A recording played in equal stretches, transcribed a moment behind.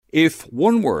If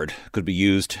one word could be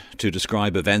used to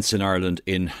describe events in Ireland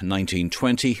in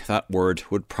 1920, that word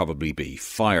would probably be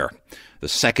fire. The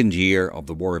second year of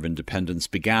the War of Independence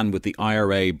began with the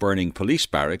IRA burning police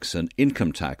barracks and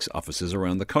income tax offices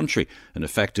around the country, an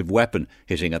effective weapon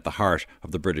hitting at the heart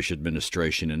of the British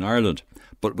administration in Ireland.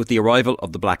 But with the arrival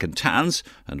of the Black and Tans,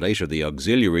 and later the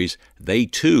auxiliaries, they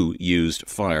too used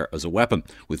fire as a weapon,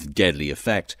 with deadly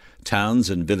effect. Towns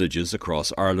and villages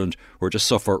across Ireland were to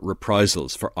suffer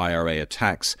reprisals for IRA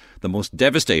attacks, the most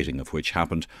devastating of which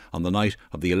happened on the night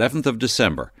of the 11th of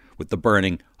December with the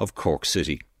burning of Cork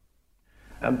City.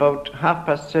 About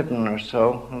 7:30 or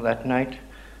so that night,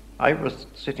 I was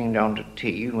sitting down to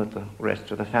tea with the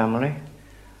rest of the family,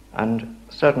 and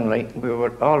suddenly we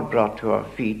were all brought to our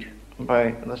feet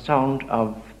by the sound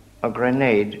of a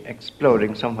grenade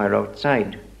exploding somewhere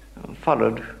outside,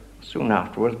 followed soon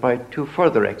afterwards by 2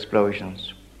 further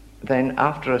explosions. Then,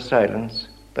 after a silence,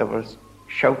 there was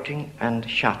shouting and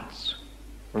shots,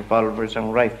 revolvers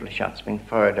and rifle shots being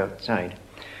fired outside.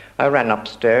 I ran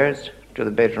upstairs to the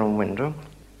bedroom window,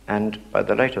 and by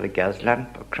the light of the gas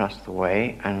lamp across the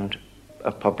way and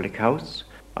a public house,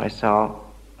 I saw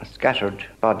a scattered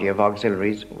body of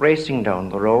auxiliaries racing down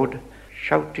the road,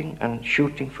 shouting and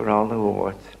shooting for all they were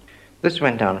worth. This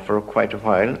went on for quite a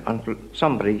while until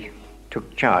somebody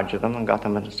took charge of them and got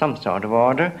them into some sort of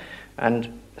order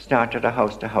and started a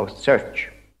house-to-house search.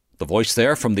 The voice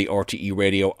there from the RTE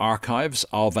radio archives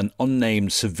of an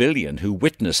unnamed civilian who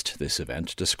witnessed this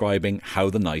event, describing how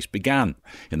the night began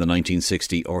in the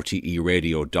 1960 RTE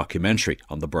radio documentary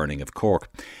on the burning of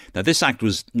Cork. Now, this act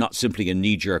was not simply a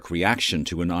knee-jerk reaction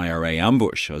to an IRA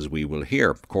ambush, as we will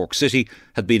hear. Cork City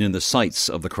had been in the sights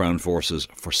of the Crown forces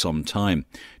for some time.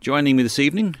 Joining me this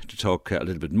evening to talk a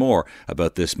little bit more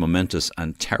about this momentous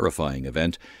and terrifying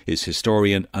event is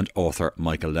historian and author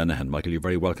Michael Lenihan. Michael, you're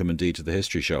very welcome indeed to the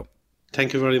History Show.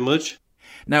 Thank you very much.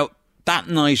 Now, that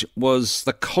night was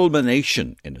the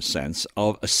culmination, in a sense,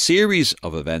 of a series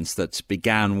of events that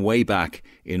began way back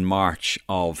in March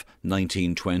of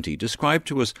 1920. Describe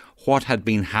to us what had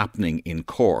been happening in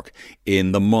Cork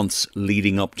in the months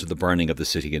leading up to the burning of the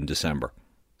city in December.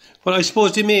 Well, I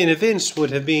suppose the main events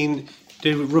would have been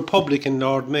the Republican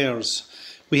Lord Mayors.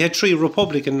 We had 3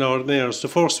 Republican Lord Mayors. The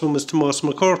first one was Thomas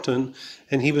McCurtain,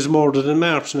 and he was murdered in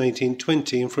March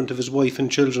 1920 in front of his wife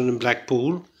and children in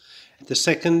Blackpool. The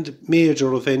second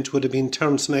major event would have been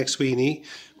Terence McSweeney,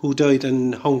 who died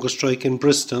in hunger strike in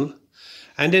Bristol.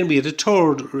 And then we had a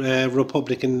third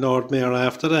Republican Lord Mayor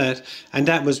after that, and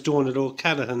that was Donald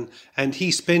O'Callaghan, and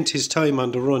he spent his time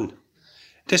on the run.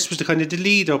 This was the kind of the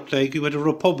lead up, like you had a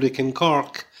Republic in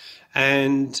Cork,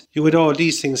 and you had all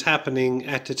these things happening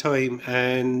at the time,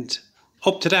 and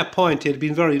up to that point there had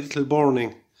been very little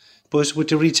burning. But with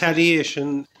the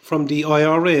retaliation from the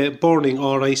IRA burning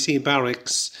RIC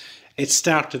barracks, it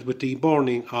started with the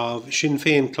burning of Sinn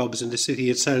Féin clubs in the city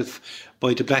itself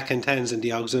by the Black and Tans and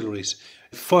the auxiliaries.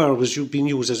 Fire was being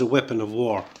used as a weapon of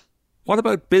war. What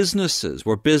about businesses?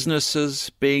 Were businesses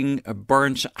being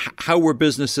burnt? How were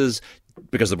businesses,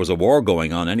 because there was a war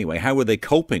going on anyway, how were they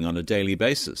coping on a daily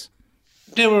basis?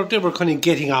 They were kind of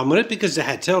getting on with it because they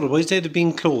had to, otherwise they'd have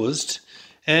been closed.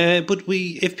 But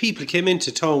if people came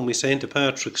into town, we say into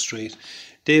Patrick Street,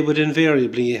 they would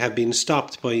invariably have been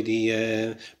stopped by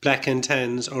the Black and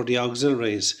Tans or the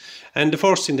auxiliaries. And the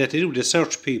first thing that they do, they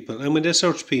search people. And when they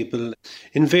search people,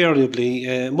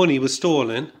 invariably money was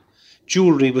stolen,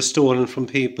 jewellery was stolen from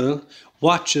people,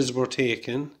 watches were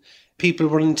taken, people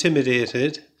were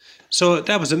intimidated. So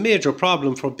that was a major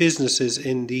problem for businesses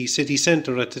in the city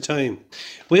centre at the time.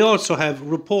 We also have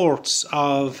reports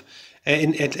of,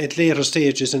 at later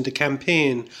stages in the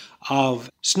campaign, of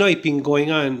sniping going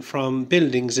on from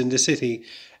buildings in the city,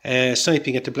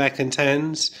 sniping at the Black and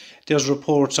Tans. There's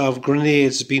reports of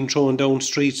grenades being thrown down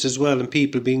streets as well and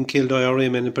people being killed, IRA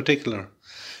men in particular.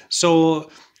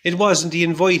 So it wasn't the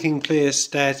inviting place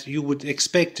that you would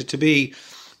expect it to be.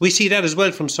 We see that as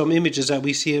well from some images that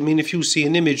we see. I mean, if you see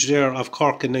an image there of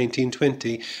Cork in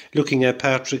 1920, looking at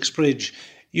Patrick's Bridge,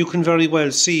 you can very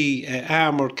well see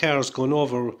armoured cars going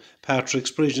over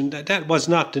Patrick's Bridge. And that was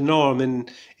not the norm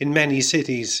in many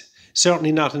cities,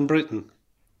 certainly not in Britain.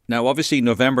 Now, obviously,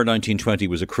 November 1920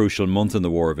 was a crucial month in the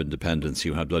War of Independence.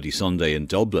 You had Bloody Sunday in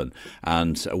Dublin,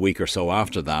 and a week or so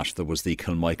after that, there was the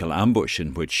Kilmichael ambush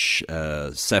in which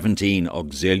 17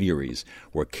 auxiliaries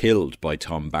were killed by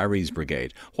Tom Barry's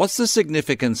brigade. What's the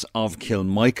significance of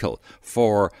Kilmichael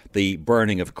for the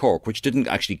burning of Cork, which didn't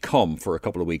actually come for a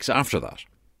couple of weeks after that?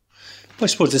 I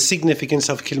suppose the significance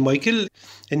of Kilmichael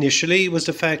initially was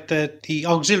the fact that the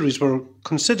auxiliaries were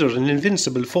considered an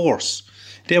invincible force.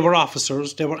 They were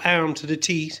officers, they were armed to the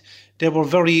teeth, They were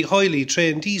very highly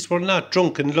trained. These were not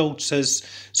drunken louts as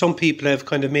some people have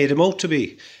kind of made them out to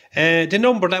be. The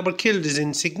number that were killed is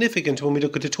insignificant when we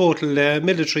look at the total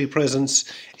military presence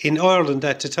in Ireland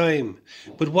at the time.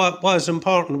 But what was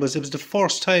important was it was the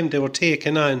first time they were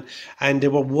taken on and they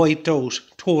were wiped out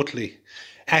totally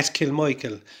at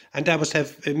Kilmichael. And that must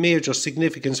have a major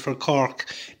significance for Cork.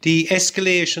 The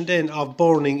escalation then of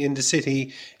burning in the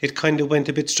city, it kind of went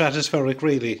a bit stratospheric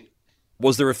really.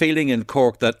 Was there a feeling in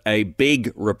Cork that a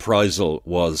big reprisal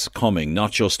was coming,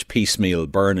 not just piecemeal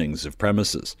burnings of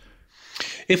premises?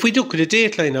 If we look at the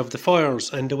dateline of the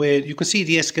fires and the way you can see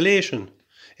the escalation,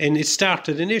 and it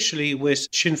started initially with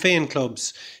Sinn Féin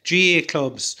clubs, GA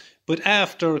clubs, but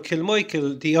after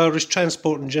Kilmichael, the Irish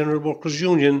Transport and General Workers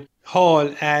Union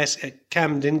hall at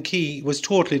Camden Quay was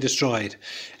totally destroyed.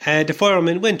 The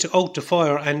firemen went out to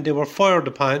fire and they were fired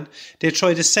upon. They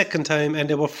tried a second time and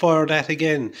they were fired at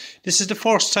again. This is the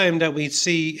first time that we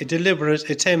see a deliberate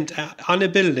attempt on a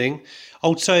building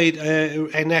outside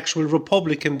an actual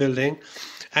Republican building,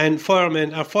 and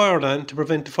firemen are fired on to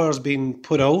prevent the fires being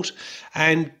put out,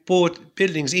 and both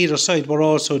buildings either side were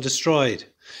also destroyed.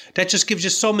 That just gives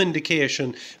you some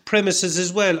indication. Premises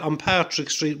as well on Patrick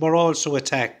Street were also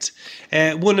attacked.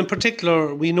 One in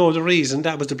particular, we know the reason,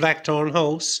 that was the Blackthorn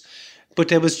House. But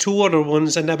there was two other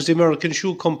ones, and that was the American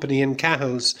Shoe Company in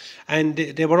Cahills, and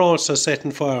they were also set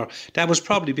on fire. That was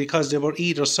probably because they were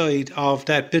either side of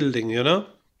that building, you know.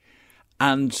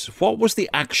 And what was the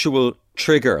actual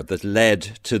trigger that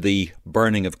led to the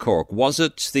burning of Cork? Was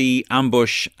it the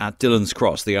ambush at Dillon's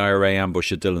Cross, the IRA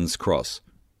ambush at Dillon's Cross?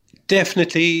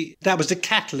 Definitely, that was the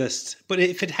catalyst. But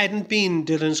if it hadn't been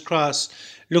Dillon's Cross,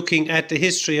 looking at the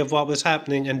history of what was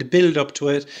happening and the build-up to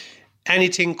it,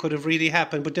 anything could have really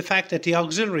happened. But the fact that the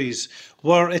auxiliaries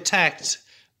were attacked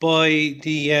by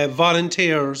the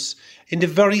volunteers in the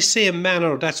very same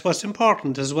manner, that's what's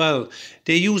important as well.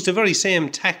 They used the very same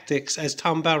tactics as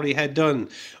Tom Barry had done.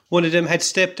 One of them had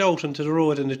stepped out onto the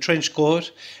road in a trench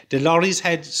coat. The lorries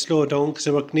had slowed down because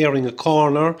they were nearing a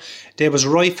corner. There was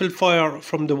rifle fire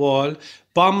from the wall.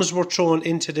 Bombs were thrown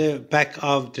into the back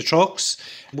of the trucks.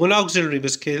 One auxiliary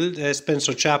was killed,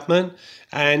 Spencer Chapman,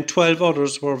 and 12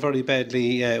 others were very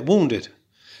badly wounded.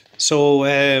 So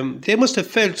they must have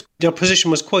felt their position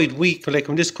was quite weak, like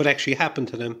when this could actually happen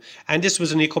to them. And this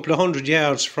was only a couple of 100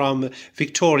 yards from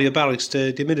Victoria Barracks,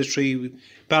 the military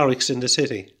barracks in the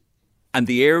city. And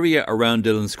the area around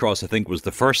Dillon's Cross, I think, was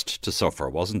the first to suffer,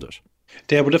 wasn't it?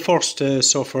 They were the first to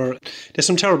suffer. There's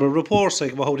some terrible reports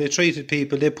like about how they treated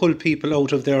people. They pulled people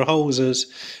out of their houses.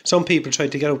 Some people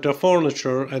tried to get out their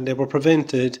furniture and they were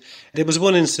prevented. There was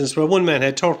one instance where one man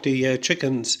had 30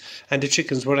 chickens and the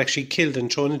chickens were actually killed and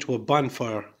thrown into a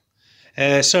bonfire.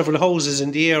 Several houses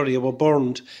in the area were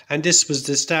burned, and this was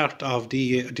the start of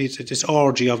this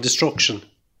orgy of destruction.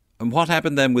 And what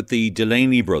happened then with the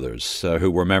Delaney brothers, who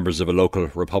were members of a local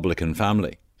Republican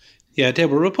family? Yeah, they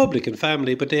were a Republican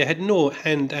family, but they had no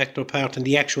hand, act or part in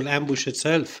the actual ambush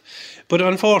itself. But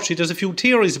unfortunately, there's a few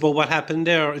theories about what happened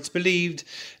there. It's believed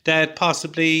that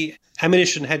possibly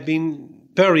ammunition had been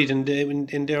buried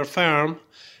in their farm,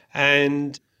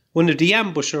 and one of the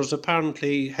ambushers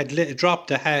apparently had dropped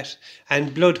a hat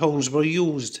and bloodhounds were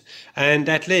used, and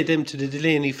that led them to the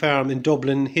Delaney farm in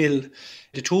Dublin Hill.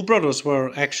 The two brothers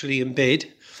were actually in bed.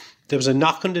 There was a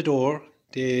knock on the door.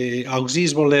 The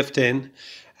auxiliaries were left in,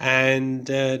 and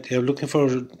they were looking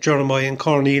for Jeremiah and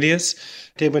Cornelius.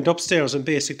 They went upstairs and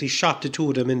basically shot the two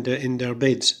of them in their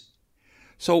beds.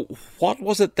 So what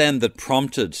was it then that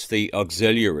prompted the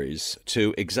auxiliaries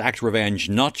to exact revenge,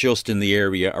 not just in the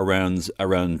area around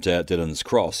Dillon's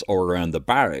Cross or around the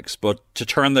barracks, but to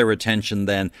turn their attention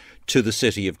then to the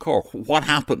city of Cork? What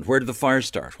happened? Where did the fire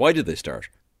start? Why did they start?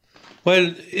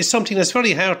 Well, it's something that's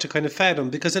very hard to kind of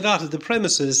fathom, because a lot of the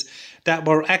premises that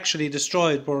were actually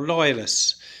destroyed were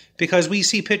loyalists. Because we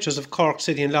see pictures of Cork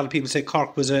City, and a lot of people say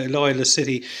Cork was a loyalist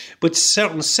city, but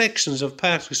certain sections of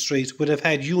Patrick Street would have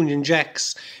had Union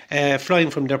Jacks flying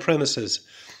from their premises.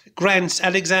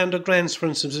 Alexander Grant's, for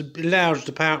instance, a large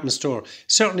department store,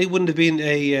 certainly wouldn't have been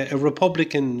a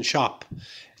Republican shop.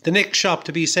 The next shop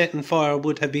to be set on fire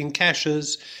would have been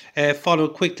Cash's,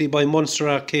 followed quickly by Munster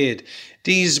Arcade.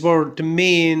 These were the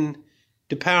main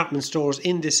department stores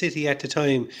in the city at the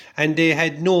time, and they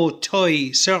had no tie,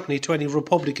 certainly, to any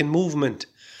Republican movement.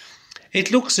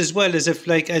 It looks as well as if,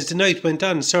 like, as the night went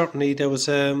on, certainly there was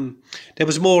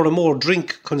more and more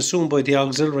drink consumed by the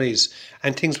auxiliaries,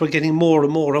 and things were getting more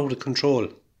and more out of control.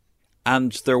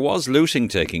 And there was looting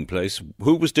taking place.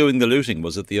 Who was doing the looting?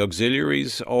 Was it the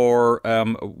auxiliaries or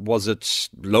was it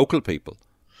local people?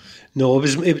 No,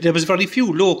 there was very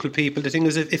few local people. The thing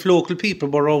is, if local people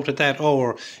were out at that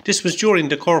hour, this was during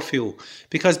the curfew,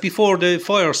 because before the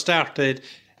fire started,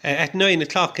 at 9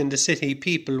 o'clock in the city,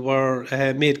 people were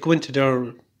made go into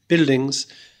their buildings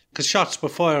because shots were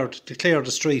fired to clear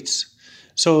the streets.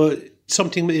 So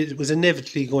something was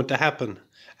inevitably going to happen.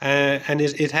 And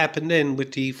it happened then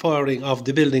with the firing of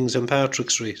the buildings on Patrick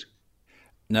Street.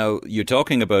 Now, you're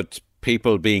talking about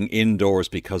people being indoors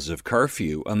because of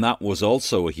curfew, and that was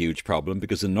also a huge problem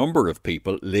because a number of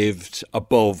people lived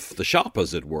above the shop,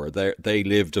 as it were. They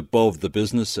lived above the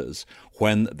businesses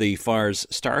when the fires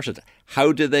started.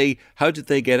 How did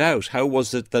they get out? How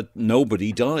was it that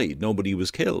nobody died, nobody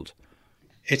was killed?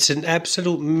 It's an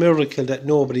absolute miracle that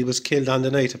nobody was killed on the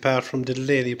night apart from the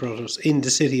Delaney brothers in the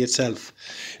city itself.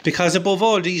 Because above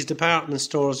all these department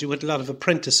stores, you had a lot of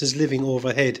apprentices living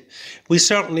overhead. We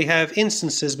certainly have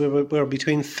instances where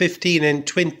between 15 and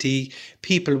 20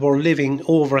 people were living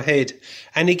overhead.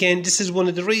 And again, this is one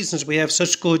of the reasons we have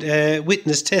such good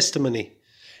witness testimony.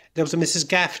 There was a Mrs.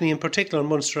 Gaffney in particular in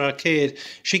Munster Arcade.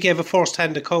 She gave a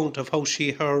first-hand account of how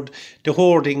she heard the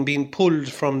hoarding being pulled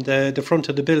from the front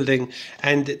of the building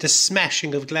and the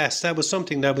smashing of glass. That was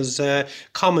something that was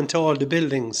common to all the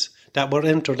buildings that were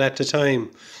entered at the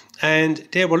time. And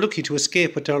they were lucky to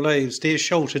escape with their lives. They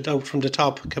shouted out from the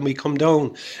top, "Can we come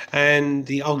down?" And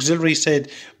the auxiliary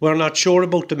said, "We're not sure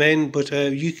about the men, but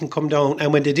you can come down."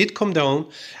 And when they did come down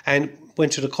and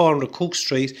went to the corner of Cook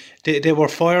Street, they were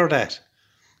fired at.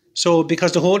 So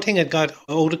because the whole thing had got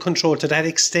out of control to that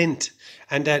extent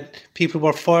and that people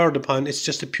were fired upon, it's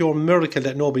just a pure miracle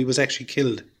that nobody was actually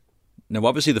killed. Now,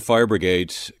 obviously, the fire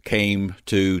brigade came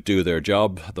to do their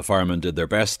job. The firemen did their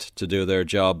best to do their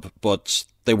job, but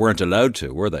they weren't allowed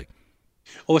to, were they?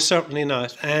 Oh, certainly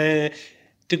not.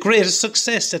 The greatest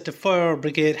success that the fire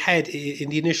brigade had in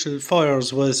the initial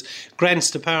fires was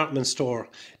Grant's department store.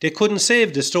 They couldn't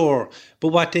save the store,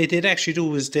 but what they did actually do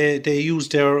was they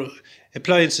used their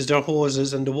appliances, their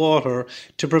hoses and the water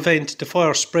to prevent the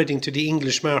fire spreading to the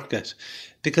English market,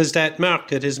 because that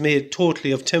market is made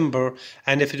totally of timber,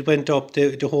 and if it went up,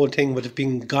 the whole thing would have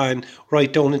been gone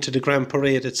right down into the Grand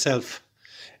Parade itself.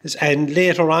 And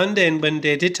later on then, when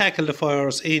they did tackle the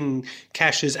fires in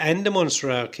Cash's and the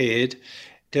Munster Arcade,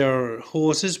 their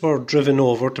hoses were driven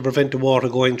over to prevent the water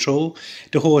going through.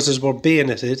 The hoses were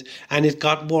bayoneted, and it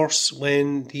got worse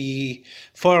when the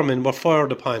firemen were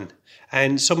fired upon.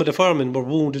 And some of the firemen were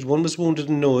wounded. One was wounded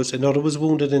in the nose, another was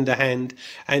wounded in the hand,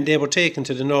 and they were taken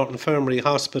to the North Infirmary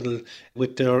Hospital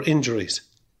with their injuries.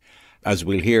 As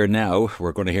we'll hear now,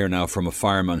 we're going to hear now from a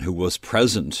fireman who was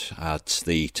present at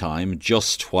the time,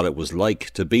 just what it was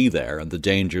like to be there and the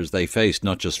dangers they faced,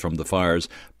 not just from the fires,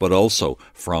 but also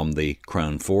from the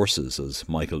Crown forces, as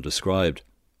Michael described.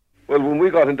 Well, when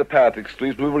we got into Patrick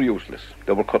Street, we were useless.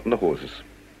 They were cutting the hoses,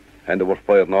 and they were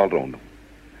firing all around them.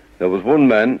 There was one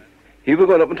man. He was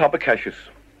going up on top of Cassius,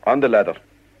 on the ladder.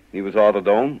 He was ordered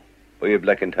down by a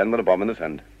black and tan with a bomb in his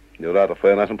hand. They were rather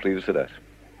firing at him previous to that.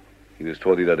 He was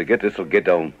told he'd either get this or get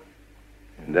down.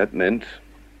 And that meant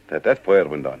that fire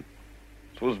went on.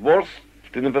 So it was worse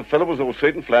than if a fellow was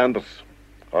outside in Flanders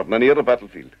or in any other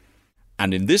battlefield.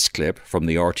 And in this clip from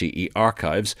the RTE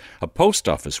archives, a post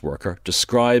office worker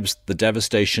describes the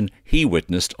devastation he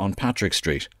witnessed on Patrick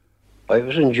Street. I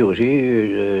was on duty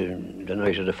the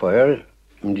night of the fire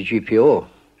in the GPO.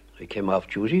 I came off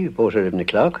duty about 11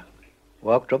 o'clock,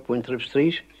 walked up Winthrop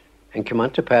Street and came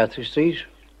onto Patrick Street,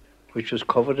 which was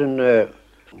covered in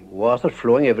water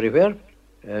flowing everywhere,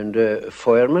 and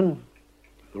firemen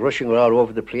rushing all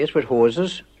over the place with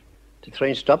hoses to try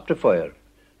and stop the fire.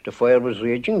 The fire was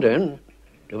raging then.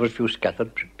 There were a few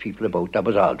scattered people about, that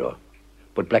was all though.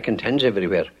 But black and tans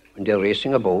everywhere, and they're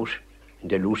racing about, and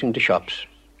they're looting the shops.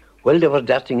 Well, they were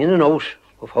darting in and out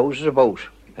of houses about.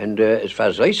 And as far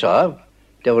as I saw,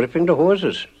 they were ripping the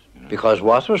hoses because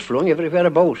water was flowing everywhere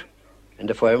about. And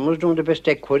the fireman was doing the best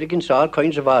they could against all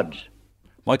kinds of odds.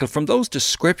 Michael, from those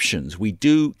descriptions, we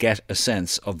do get a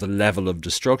sense of the level of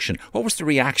destruction. What was the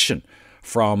reaction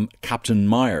from Captain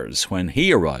Myles when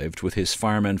he arrived with his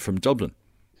firemen from Dublin?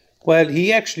 Well,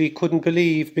 he actually couldn't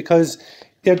believe, because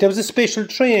there was a special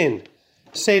train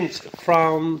sent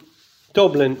from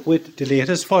Dublin with the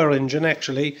latest fire engine,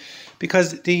 actually,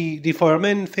 because the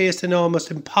firemen faced an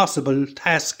almost impossible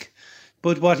task.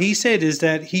 But what he said is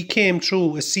that he came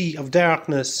through a sea of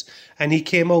darkness and he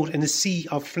came out in a sea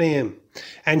of flame.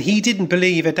 And he didn't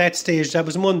believe at that stage, that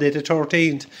was Monday the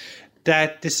 13th,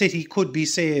 that the city could be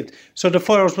saved. So the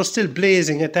fires were still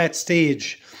blazing at that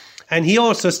stage. And he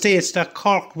also states that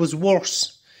Cork was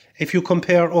worse if you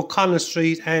compare O'Connell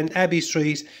Street and Abbey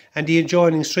Street and the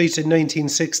adjoining streets in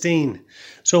 1916.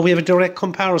 So we have a direct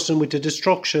comparison with the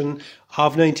destruction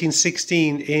of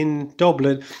 1916 in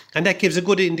Dublin, and that gives a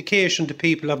good indication to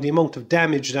people of the amount of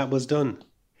damage that was done.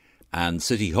 And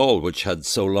City Hall, which had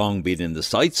so long been in the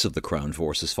sights of the Crown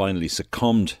forces, finally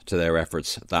succumbed to their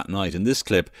efforts that night. In this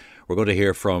clip, we're going to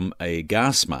hear from a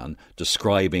gasman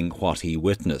describing what he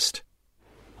witnessed.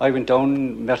 I went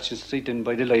down Merchant Street and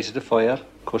by the light of the fire.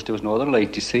 Of course, there was no other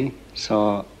light, you see.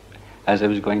 So, as I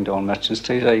was going down Merchant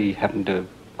Street, I happened to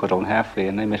go down halfway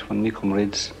and I met one of my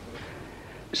comrades.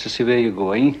 So, see, where are you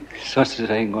going? So I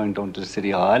said, I'm going down to the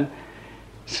City Hall.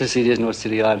 So, see, there's no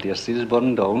City Hall there. See, it's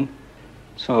burned down.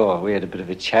 So we had a bit of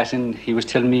a chat, and he was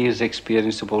telling me his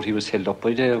experience about he was held up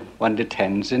by one of the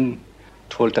tens and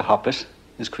told to hop it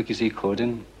as quick as he could.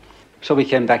 And so we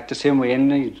came back the same way,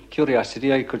 and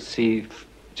curiosity, I could see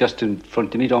just in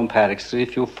front of me down Park Street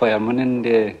a few firemen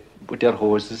with their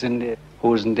hoses and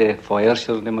hosing the fire,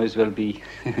 so they might as well be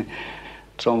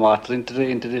throwing water into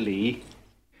the Lee.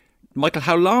 Michael,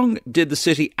 how long did the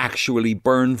city actually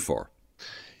burn for?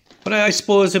 But I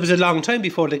suppose it was a long time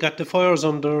before they got the fires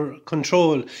under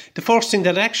control. The first thing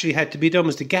that actually had to be done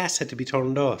was the gas had to be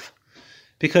turned off.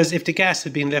 Because if the gas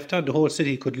had been left on, the whole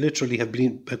city could literally have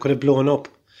blown up.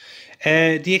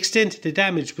 The extent of the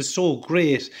damage was so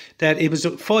great that it was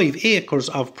 5 acres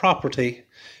of property.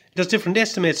 There's different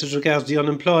estimates as regards the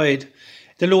unemployed.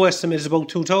 The low estimate is about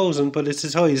 2,000, but it's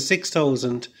as high as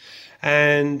 6,000.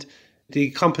 And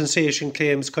the compensation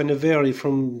claims kind of vary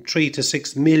from 3 to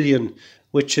 6 million,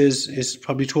 which is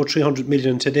probably 200 or 300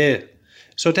 million today.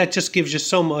 So that just gives you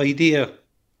some idea.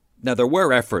 Now, there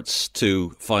were efforts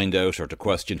to find out or to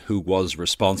question who was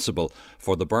responsible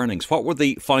for the burnings. What were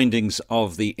the findings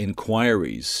of the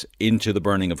inquiries into the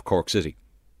burning of Cork City?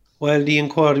 Well, the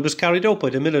inquiry was carried out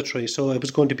by the military, so it was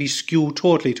going to be skewed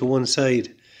totally to one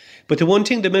side. But the one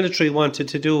thing the military wanted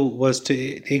to do was to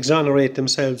exonerate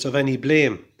themselves of any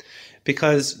blame,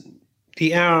 because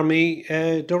the army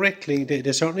directly,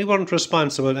 they certainly weren't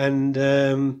responsible,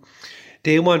 and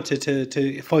they wanted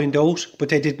to find out, but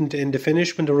they didn't in the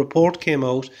finish. When the report came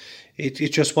out,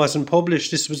 it just wasn't published.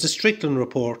 This was the Strickland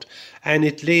report, and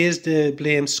it lays the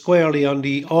blame squarely on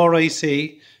the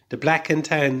RIC, the Black and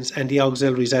Tans, and the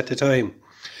auxiliaries at the time.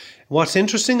 What's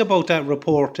interesting about that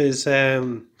report is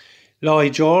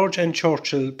Lloyd George and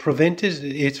Churchill prevented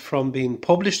it from being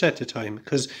published at the time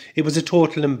because it was a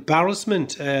total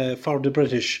embarrassment for the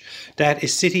British that a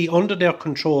city under their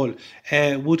control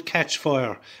would catch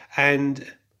fire,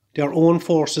 and their own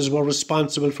forces were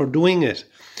responsible for doing it.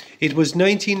 It was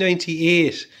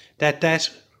 1998 that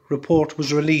report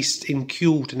was released in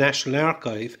Kew, the National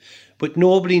Archive, but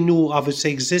nobody knew of its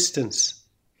existence.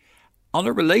 On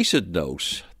a related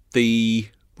note, the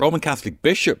Roman Catholic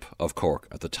Bishop of Cork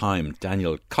at the time,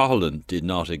 Daniel Coughlin, did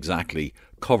not exactly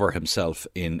cover himself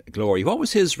in glory. What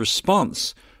was his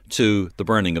response to the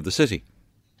burning of the city?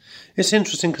 It's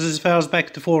interesting because as far as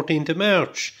back to 14th of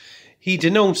March, he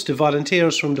denounced the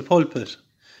volunteers from the pulpit.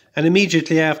 And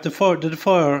immediately after the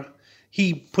fire,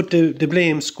 he put the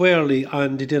blame squarely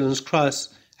on the Dillon's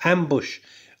Cross ambush,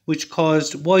 which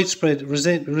caused widespread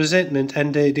resentment,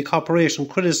 and the corporation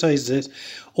criticised it,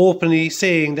 openly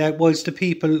saying that whilst the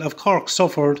people of Cork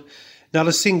suffered, not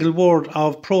a single word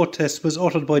of protest was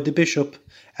uttered by the bishop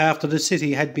after the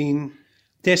city had been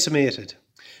decimated.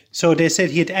 So they said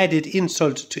he had added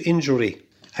insult to injury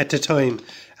at the time.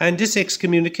 And this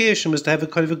excommunication was to have a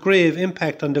kind of a grave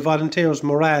impact on the volunteers'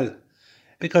 morale,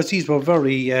 because these were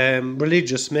very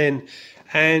religious men.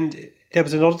 And there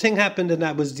was another thing happened, and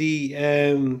that was the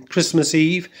Christmas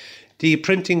Eve. The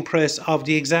printing press of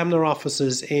the examiner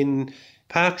offices in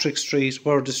Patrick Street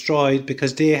were destroyed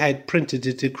because they had printed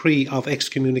a decree of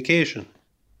excommunication.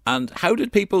 And how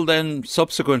did people then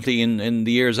subsequently in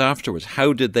the years afterwards,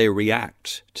 how did they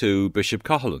react to Bishop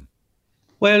Coughlin?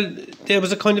 Well, there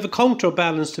was a kind of a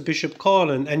counterbalance to Bishop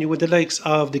Coughlin, and you had the likes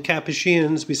of the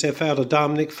Capuchins, we say Father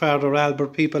Dominic, Father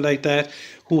Albert, people like that,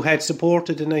 who had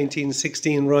supported the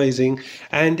 1916 rising,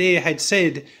 and they had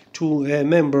said to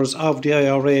members of the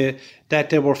IRA that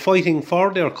they were fighting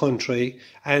for their country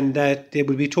and that they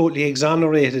would be totally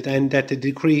exonerated and that the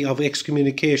decree of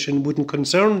excommunication wouldn't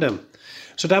concern them.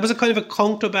 So that was a kind of a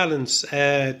counterbalance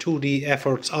to the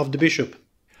efforts of the bishop.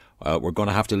 We're going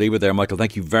to have to leave it there, Michael.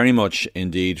 Thank you very much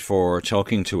indeed for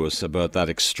talking to us about that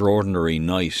extraordinary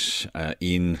night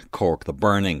in Cork, the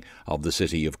burning of the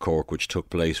city of Cork, which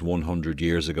took place 100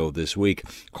 years ago this week.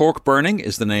 Cork Burning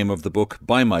is the name of the book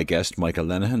by my guest, Michael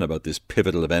Lenihan, about this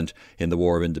pivotal event in the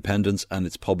War of Independence, and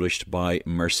it's published by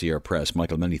Mercier Press.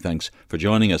 Michael, many thanks for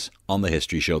joining us on The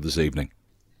History Show this evening.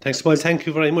 Thanks, Myles. Thank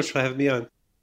you very much for having me on.